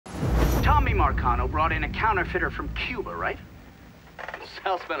Tommy Marcano brought in a counterfeiter from Cuba, right?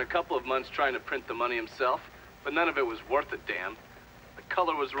 Sal spent a couple of months trying to print the money himself, but none of it was worth a damn. The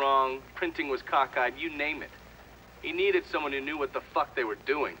color was wrong, printing was cockeyed, you name it. He needed someone who knew what the fuck they were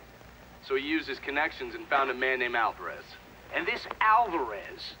doing. So he used his connections and found a man named Alvarez. And this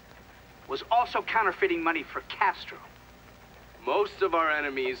Alvarez was also counterfeiting money for Castro. Most of our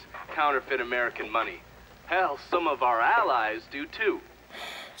enemies counterfeit American money. Hell, some of our allies do too.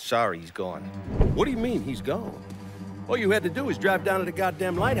 Sorry, he's gone. What do you mean, he's gone? All you had to do was drive down to the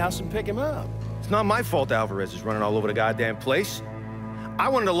goddamn lighthouse and pick him up. It's not my fault Alvarez is running all over the goddamn place. I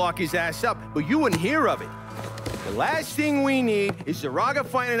wanted to lock his ass up, but you wouldn't hear of it. The last thing we need is Zaraga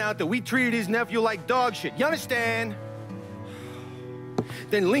finding out that we treated his nephew like dog shit. You understand?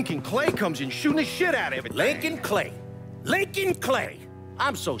 Then Lincoln Clay comes in shooting the shit out of everything. Lincoln Clay. Lincoln Clay.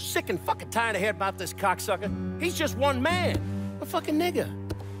 I'm so sick and fucking tired of hearing about this cocksucker. He's just one man. A fucking nigger.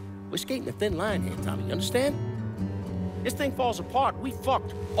 We're skating a thin line here, Tommy, you understand? This thing falls apart, we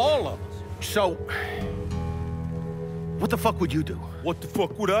fucked. All of us. So, what the fuck would you do? What the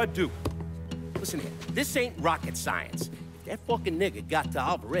fuck would I do? Listen here, this ain't rocket science. If that fucking nigga got to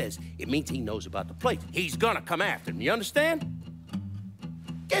Alvarez, it means he knows about the place. He's gonna come after him, you understand?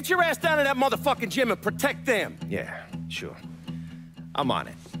 Get your ass down to that motherfucking gym and protect them. Yeah, sure. I'm on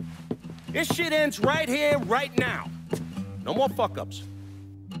it. This shit ends right here, right now. No more fuck-ups.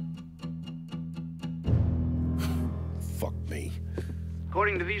 Fuck me.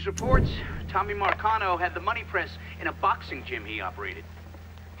 According to these reports, Tommy Marcano had the money press in a boxing gym he operated.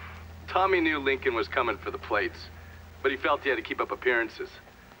 Tommy knew Lincoln was coming for the plates, but he felt he had to keep up appearances.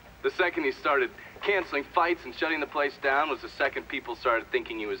 The second he started canceling fights and shutting the place down was the second people started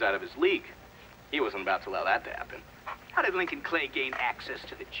thinking he was out of his league. He wasn't about to allow that to happen. How did Lincoln Clay gain access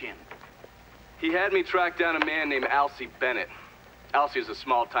to the gym? He had me track down a man named Alcee Bennett. Alcee is a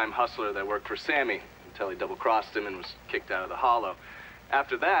small-time hustler that worked for Sammy until he double-crossed him and was kicked out of the Hollow.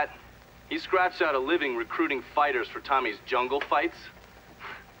 After that, he scratched out a living recruiting fighters for Tommy's jungle fights.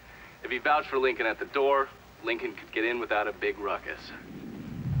 If he vouched for Lincoln at the door, Lincoln could get in without a big ruckus.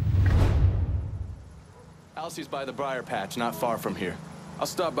 Alcee's by the briar patch, not far from here. I'll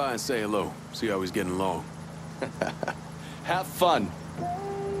stop by and say hello, see how he's getting along. Have fun.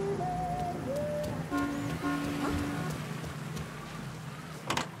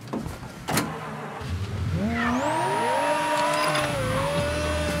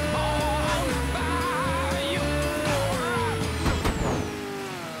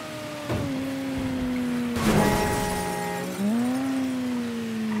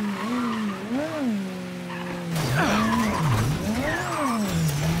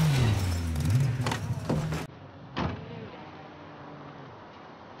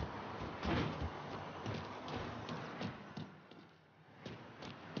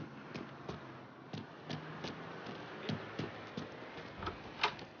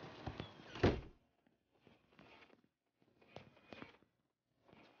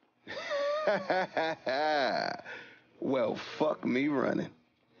 Well, fuck me running.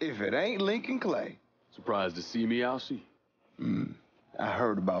 If it ain't Lincoln Clay. Surprised to see me, Alcee? I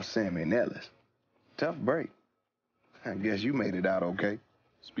heard about Sammy and Ellis. Tough break. I guess you made it out okay.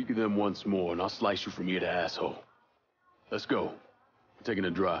 Speak of them once more, and I'll slice you from ear to asshole. Let's go. We're taking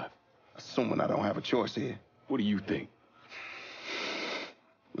a drive. Assuming I don't have a choice here. What do you think?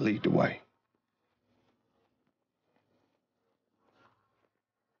 Lead the way.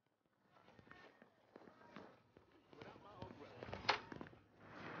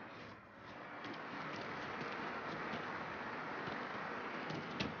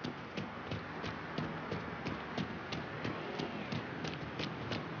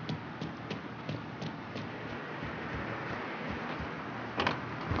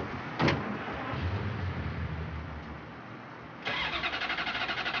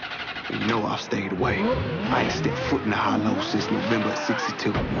 You know I've stayed away. I ain't stepped foot in the Hollow since November of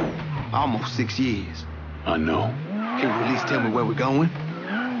 '62. Almost 6 years. I know. Can you at least tell me where we're going?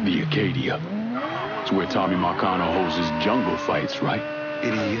 The Acadia. It's where Tommy Marcano holds his jungle fights, right?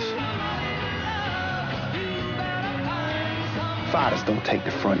 It is. Fighters don't take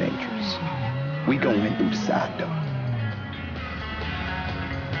the front entrance. We go in through the side door.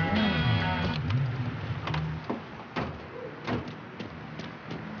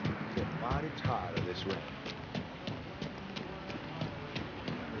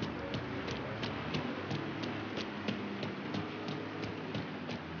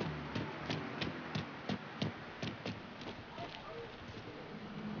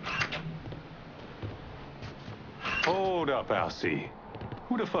 Hold up, Alcee.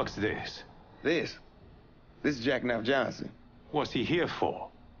 Who the fuck's this? This is Jack Knife Johnson. What's he here for?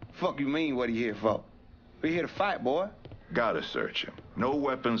 Fuck you mean what he here for? We here to fight, boy. Gotta search him. No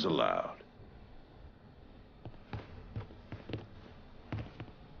weapons allowed.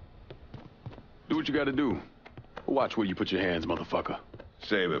 Do what you gotta do. Watch where you put your hands, motherfucker.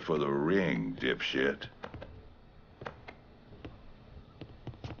 Save it for the ring, dipshit.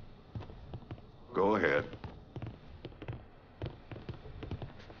 Go ahead.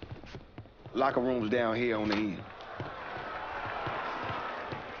 Locker room's down here on the end.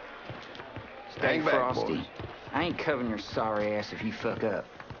 Hang back, Frosty, boys. I ain't covering your sorry ass if you fuck up.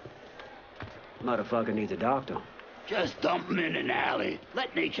 Motherfucker needs a doctor. Just dump him in an alley.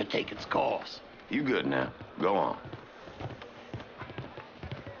 Let nature take its course. You good now. Go on.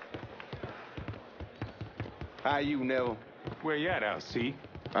 How you, Neville? Where you at, LC?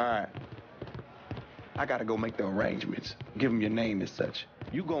 All right. I gotta go make the arrangements. Give him your name and such.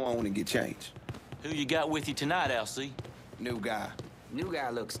 You go on and get changed. Who you got with you tonight, LC? New guy. New guy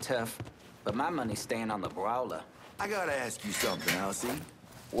looks tough, but my money's staying on the brawler. I gotta ask you something, LC.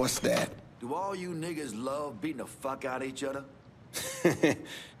 What's that? Do all you niggas love beating the fuck out of each other?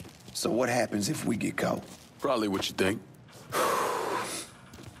 So what happens if we get caught? Probably what you think.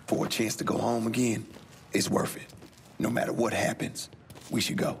 For a chance to go home again, it's worth it. No matter what happens, we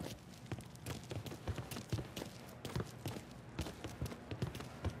should go.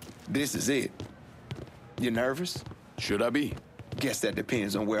 This is it. You nervous? Should I be? Guess that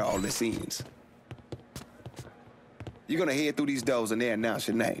depends on where all this ends. You're gonna head through these doors and they announce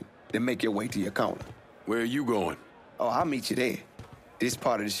your name, then make your way to your corner. Where are you going? Oh, I'll meet you there. This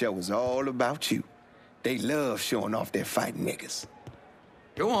part of the show is all about you. They love showing off their fighting niggas.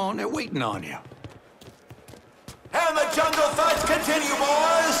 Go on, they're waiting on you. And the jungle fights continue,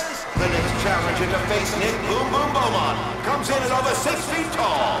 boys! The next challenger to face Nick Boom Boom Beaumont comes in at over 6 feet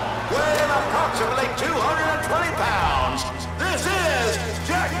tall, weighing approximately 220 pounds. This is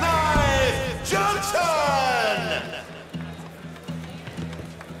Jackknife Johnson!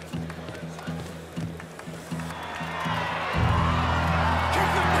 Kick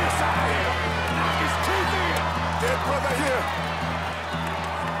the piss out of here! Knock his teeth in! Dead brother here!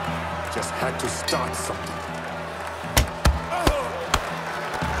 Just had to start something.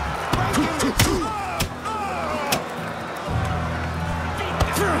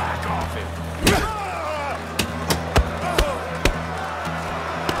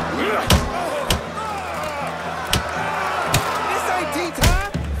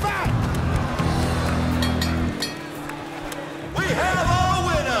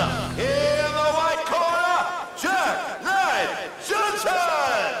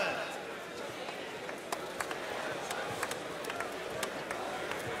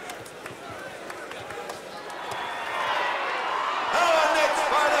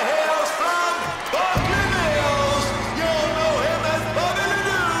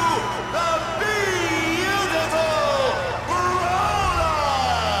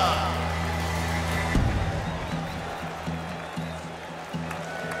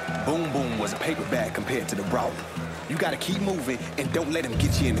 Compared to the brawler. You gotta keep moving and don't let him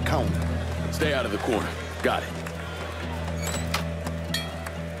get you in the corner. Stay out of the corner. Got it.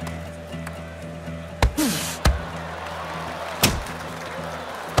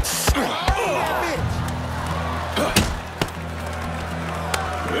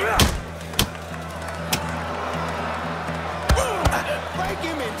 Break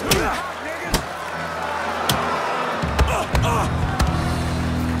him in two.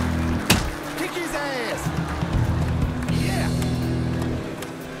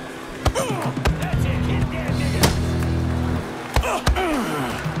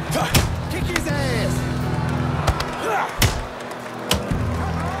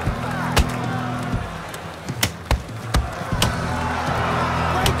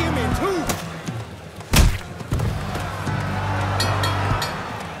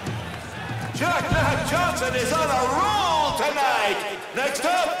 Johnson is on a roll tonight. Next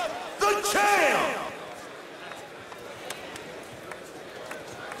up, the champ.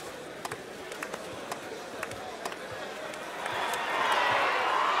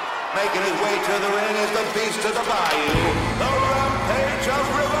 Making his way to the ring is the beast of the bayou, the rampage of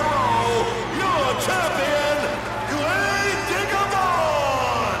Riverrow, your champion, Clay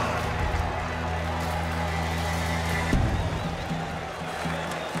Digabon.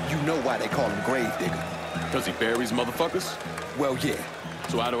 You know why they call him Gravedigger. Does he buries motherfuckers? Well, yeah.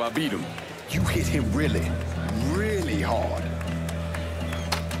 So how do I beat him? You hit him really, really hard.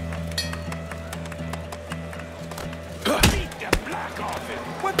 Beat the black off him!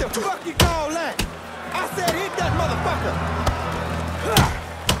 What the fuck you call that? I said hit that motherfucker!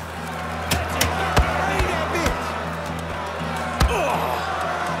 Bring that bitch!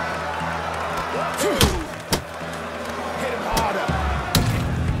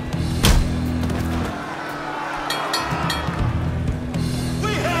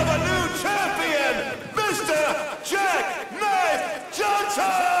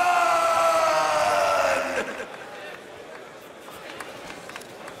 Attention!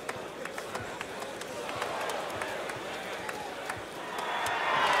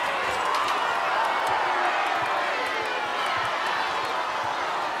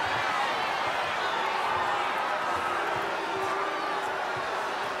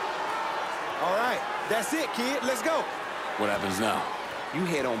 All right, that's it, kid. Let's go. What happens now? You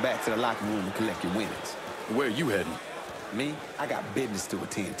head on back to the locker room and collect your winnings. Where are you heading? Me, I got business to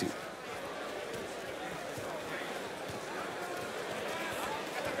attend to.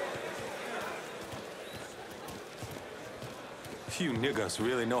 You niggas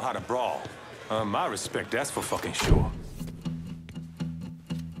really know how to brawl. My respect, that's for fucking sure.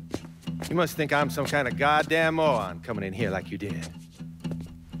 You must think I'm some kind of goddamn moron coming in here like you did.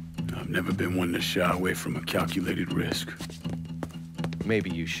 I've never been one to shy away from a calculated risk. Maybe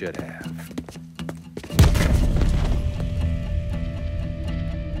you should have.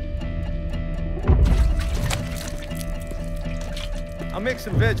 I'll mix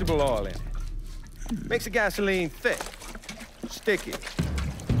some vegetable oil in it. Makes the gasoline thick, sticky.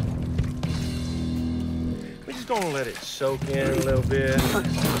 We're just gonna let it soak in a little bit.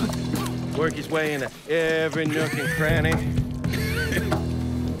 Work its way into every nook and cranny.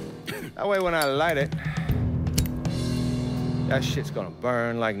 That way when I light it, that shit's gonna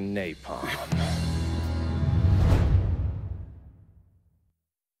burn like napalm.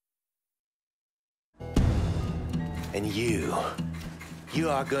 And you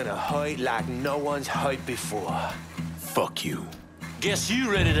are gonna hurt like no one's hurt before. Fuck you. Guess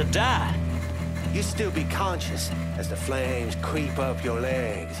you ready to die. You still be conscious as the flames creep up your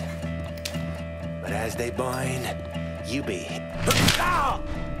legs. But as they burn, you be... Drop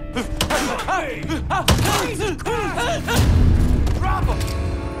him! Fire!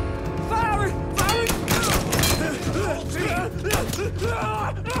 Fire!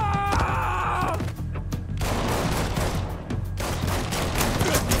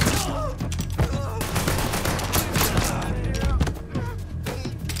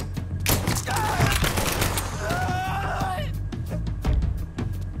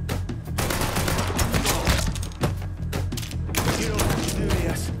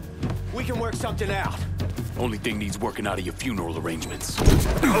 We can work something out. Only thing needs working out of your funeral arrangements.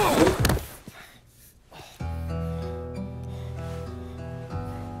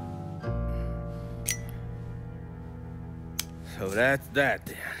 So that's that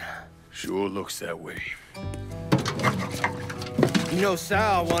then. Sure looks that way. You know,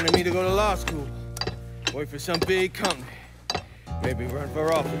 Sal wanted me to go to law school. Work for some big company. Maybe run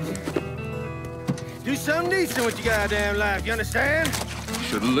for office. Do something decent with your goddamn life, you understand?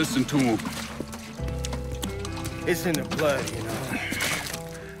 Should've listened to him. It's in the blood, you know.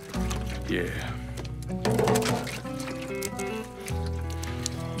 Yeah.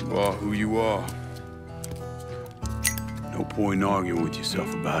 You are who you are. No point in arguing with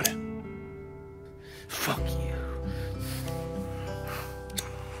yourself about it. Fuck you.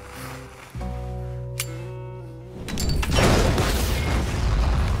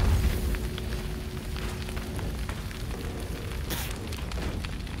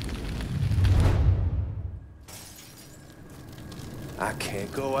 I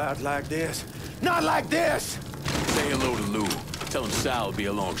can't go out like this. Not like this! Say hello to Lou. Tell him Sal will be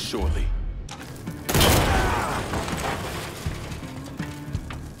along shortly.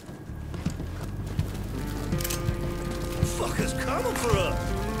 Fuckers coming for us!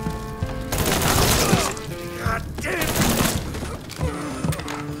 God damn!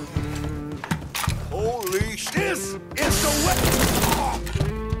 Holy shit! This is the way!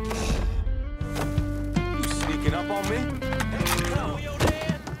 You sneaking up on me?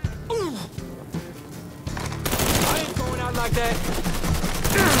 Like that.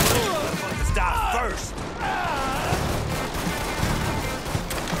 Let's die first.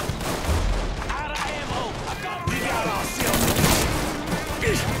 Out of ammo. We got ourselves.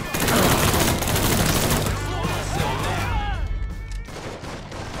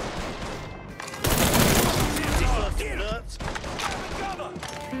 Nuts.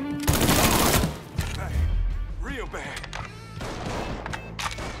 Real bad.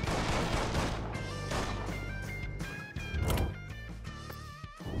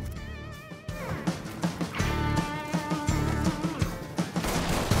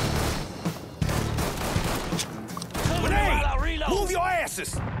 Move your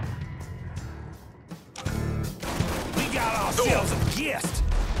asses! We got ourselves a guest!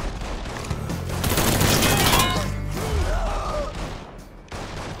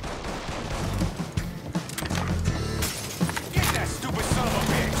 Get that stupid son of a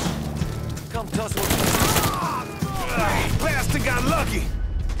bitch! Come tussle with me. Bastard got lucky! lucky.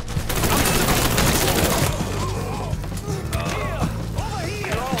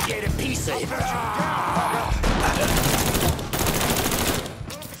 You all get a piece of it.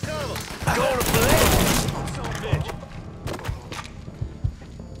 Go to play.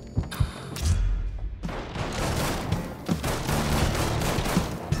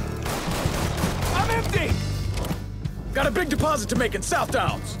 I'm empty. Got a big deposit to make in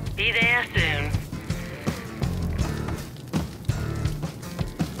Southdowns. Be there soon.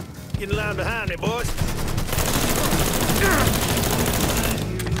 Get in line behind me, boys.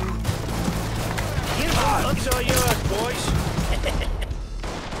 Looks all yours, boys.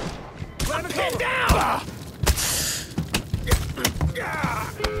 Let him get down!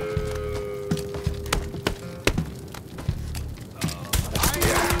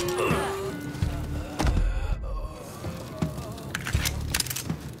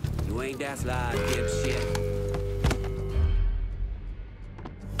 You ain't that fly, dipshit.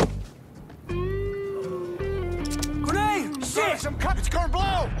 Grenade! Shit! Some cup, it's gonna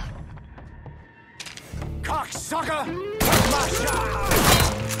blow! Cocksucker! My shot!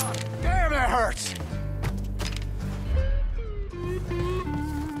 Damn, that hurts!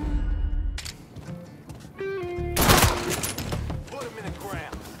 Put him in the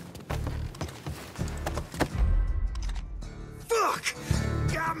ground. Fuck!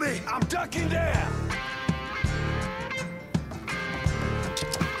 Got me! I'm ducking down!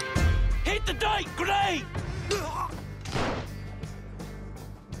 Hit the dike! Grenade!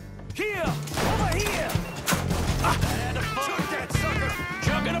 Here! Over here! Took that sucker!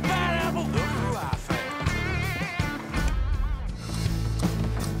 Chugging a bad apple! Ooh, I failed.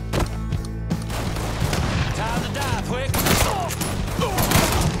 Time to die, quick!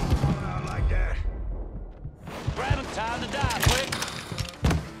 I like that. Grab him, time to die, quick!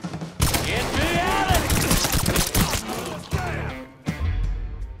 Get me out of it!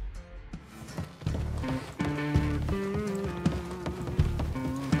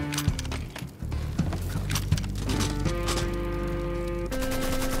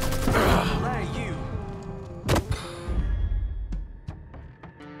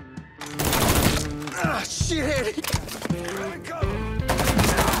 Shit! Let it go!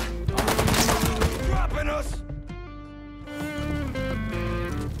 Dropping us!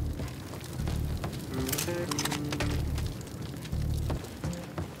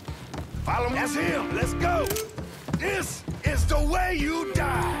 Follow me. That's him. Let's go. This is the way you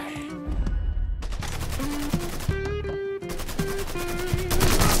die.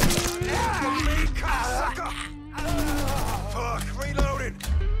 Me, cocksucker! Fuck, reloading.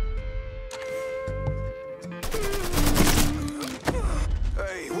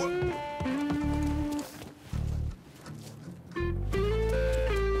 Hey, what?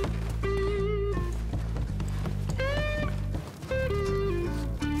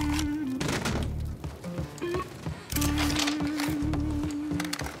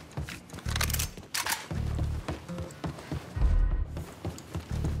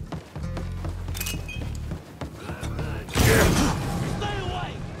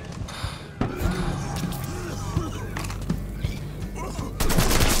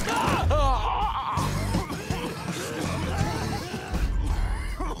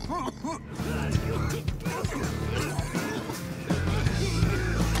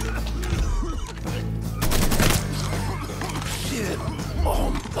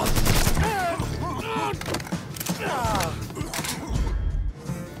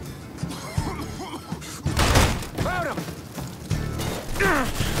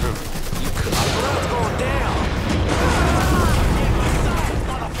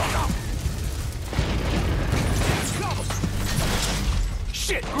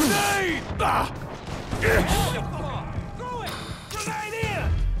 Shit! Grenade! Ah! Throw it! Grenade in!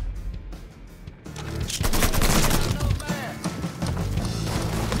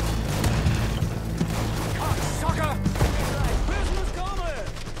 Cocksucker! Business coming!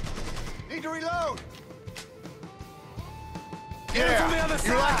 Need to reload! Yeah!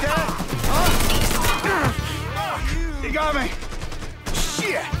 You like that? Huh? You got me!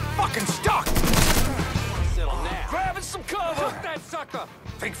 Shit! Fucking stuck! Grabbing some cover! Took that sucker!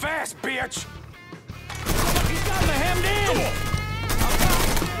 Think fast, bitch! He's got me hemmed in!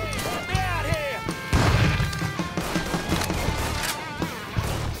 Get me out here!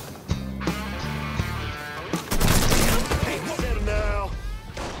 Hey, what's it now?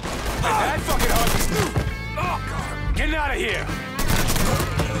 That fucking hurt! Oh, God! Getting out of here!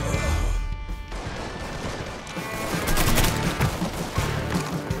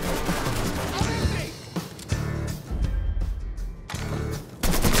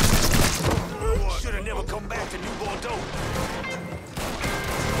 Should've never come back to New Bordeaux.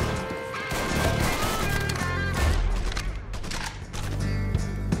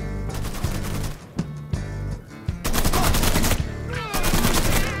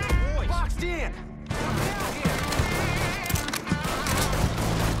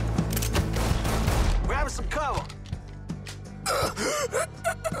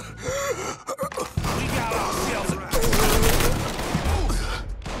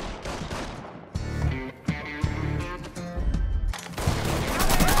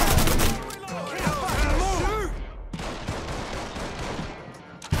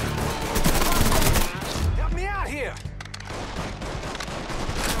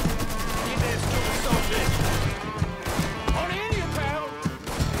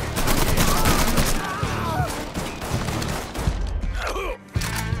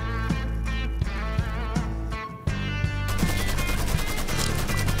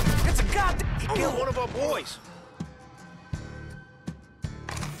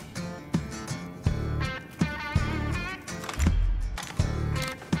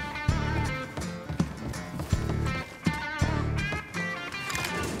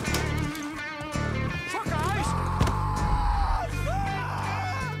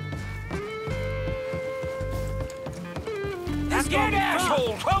 Get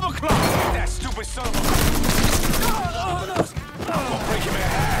asshole! 12 o'clock! Get that stupid son of a... I'm gonna break him in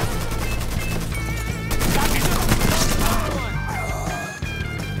half!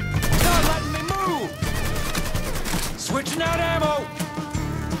 Not letting me move! Switching out ammo!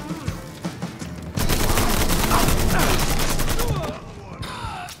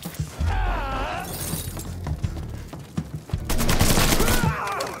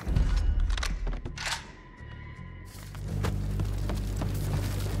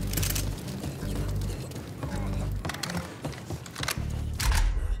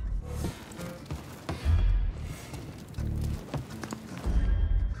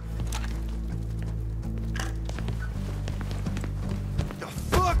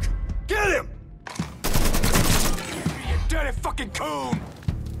 Coon!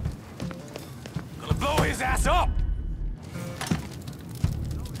 Gonna blow his ass up!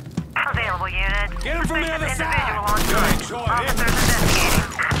 Available unit. Get him from the other side! Individual on site. Officers investigating.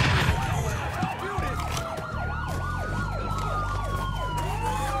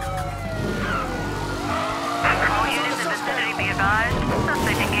 All units in vicinity be advised.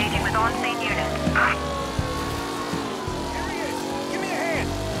 Suspect engaging with on-scene unit. Here he is! Give me a hand!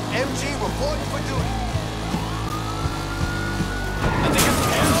 MG reporting for duty. I think it's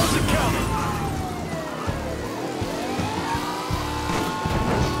arrows are coming!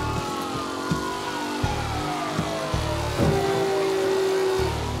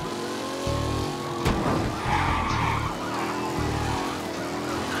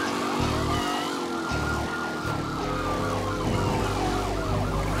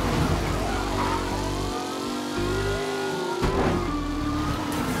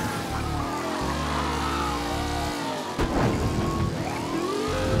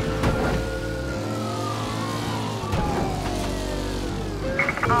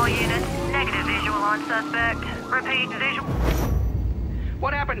 All units, negative visual on suspect. Repeat, visual.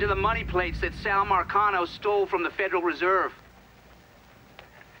 What happened to the money plates that Sal Marcano stole from the Federal Reserve?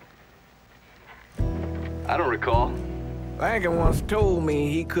 I don't recall. Langan once told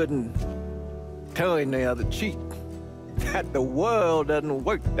me he couldn't tell any other cheat. That the world doesn't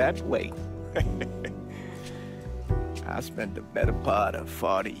work that way. I spent the better part of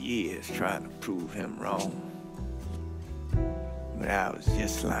 40 years trying to prove him wrong. But I was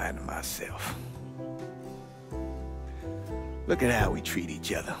just lying to myself. Look at how we treat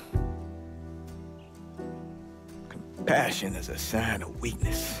each other. Compassion is a sign of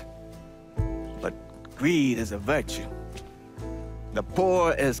weakness, but greed is a virtue. The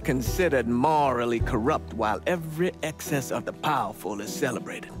poor is considered morally corrupt, while every excess of the powerful is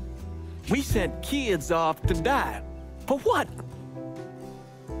celebrated. We sent kids off to die. For what?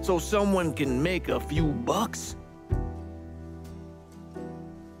 So someone can make a few bucks?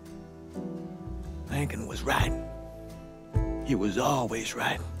 Lincoln was right. He was always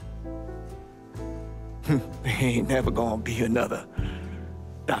right. There ain't never gonna be another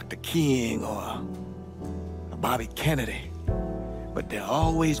Dr. King or a Bobby Kennedy. But there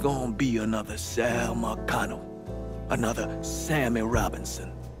always gonna be another Sal Marcano, another Sammy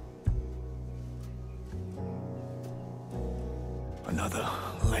Robinson, another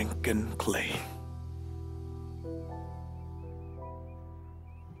Lincoln Clay.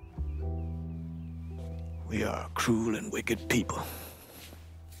 We are a cruel and wicked people.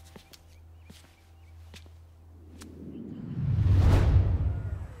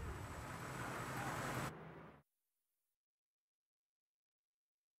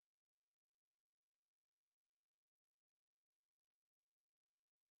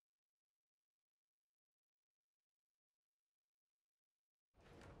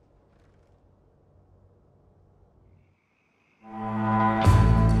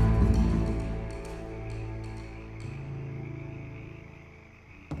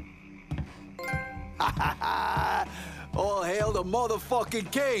 All hail the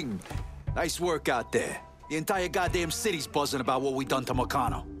motherfucking king! Nice work out there. The entire goddamn city's buzzing about what we done to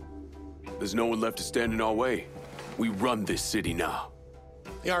Marcano. There's no one left to stand in our way. We run this city now.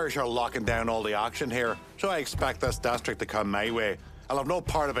 The Irish are locking down all the action here, so I expect this district to come my way. I'll have no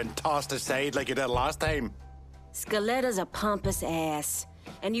part of it tossed aside like you did last time. Scaletta's a pompous ass,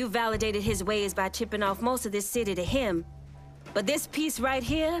 and you validated his ways by chipping off most of this city to him. But this piece right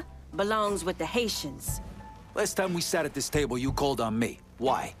here belongs with the Haitians. Last time we sat at this table, you called on me.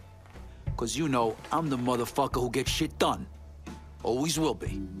 Why? Because you know I'm the motherfucker who gets shit done. Always will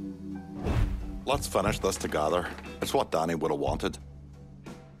be. Let's finish this together. It's what Danny would have wanted.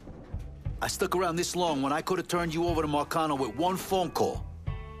 I stuck around this long when I could have turned you over to Marcano with one phone call.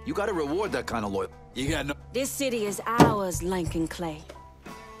 You gotta reward that kind of loyalty. You got no... This city is ours, Lincoln Clay.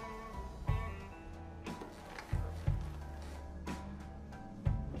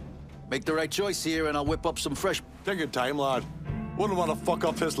 Make the right choice here, and I'll whip up some fresh... Take your time, lad. Wouldn't want to fuck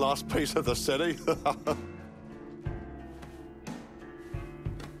up this last piece of the city.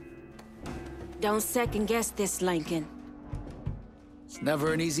 Don't second-guess this, Lincoln. It's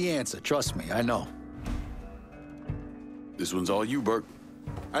never an easy answer, trust me, I know. This one's all you, Bert.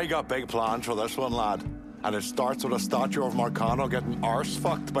 I got big plans for this one, lad. And it starts with a statue of Marcano getting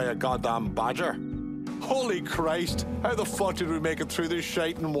arse-fucked by a goddamn badger. Holy Christ! How the fuck did we make it through this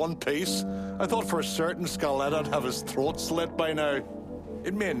shite in one piece? I thought for certain Scaleta'd have his throat slit by now.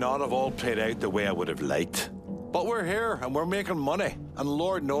 It may not have all played out the way I would have liked. But we're here, and we're making money. And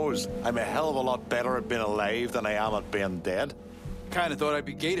Lord knows, I'm a hell of a lot better at being alive than I am at being dead. Kinda thought I'd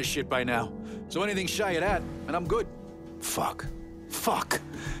be gay to shit by now. So anything shy of that, and I'm good. Fuck.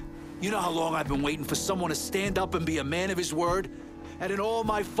 You know how long I've been waiting for someone to stand up and be a man of his word? And in all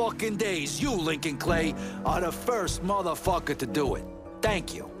my fucking days, you, Lincoln Clay, are the first motherfucker to do it.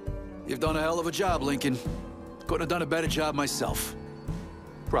 Thank you. You've done a hell of a job, Lincoln. Couldn't have done a better job myself.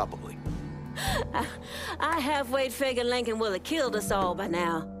 Probably. I halfway figured Lincoln would have killed us all by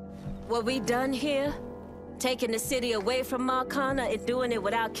now. What we done here, taking the city away from Marcano and doing it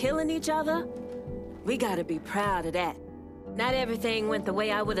without killing each other, we gotta be proud of that. Not everything went the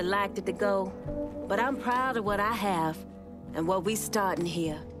way I would have liked it to go, but I'm proud of what I have and what we starting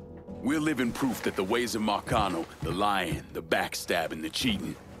here. We're living proof that the ways of Marcano, the lying, the backstabbing, the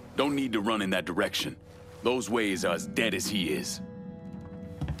cheating, don't need to run in that direction. Those ways are as dead as he is.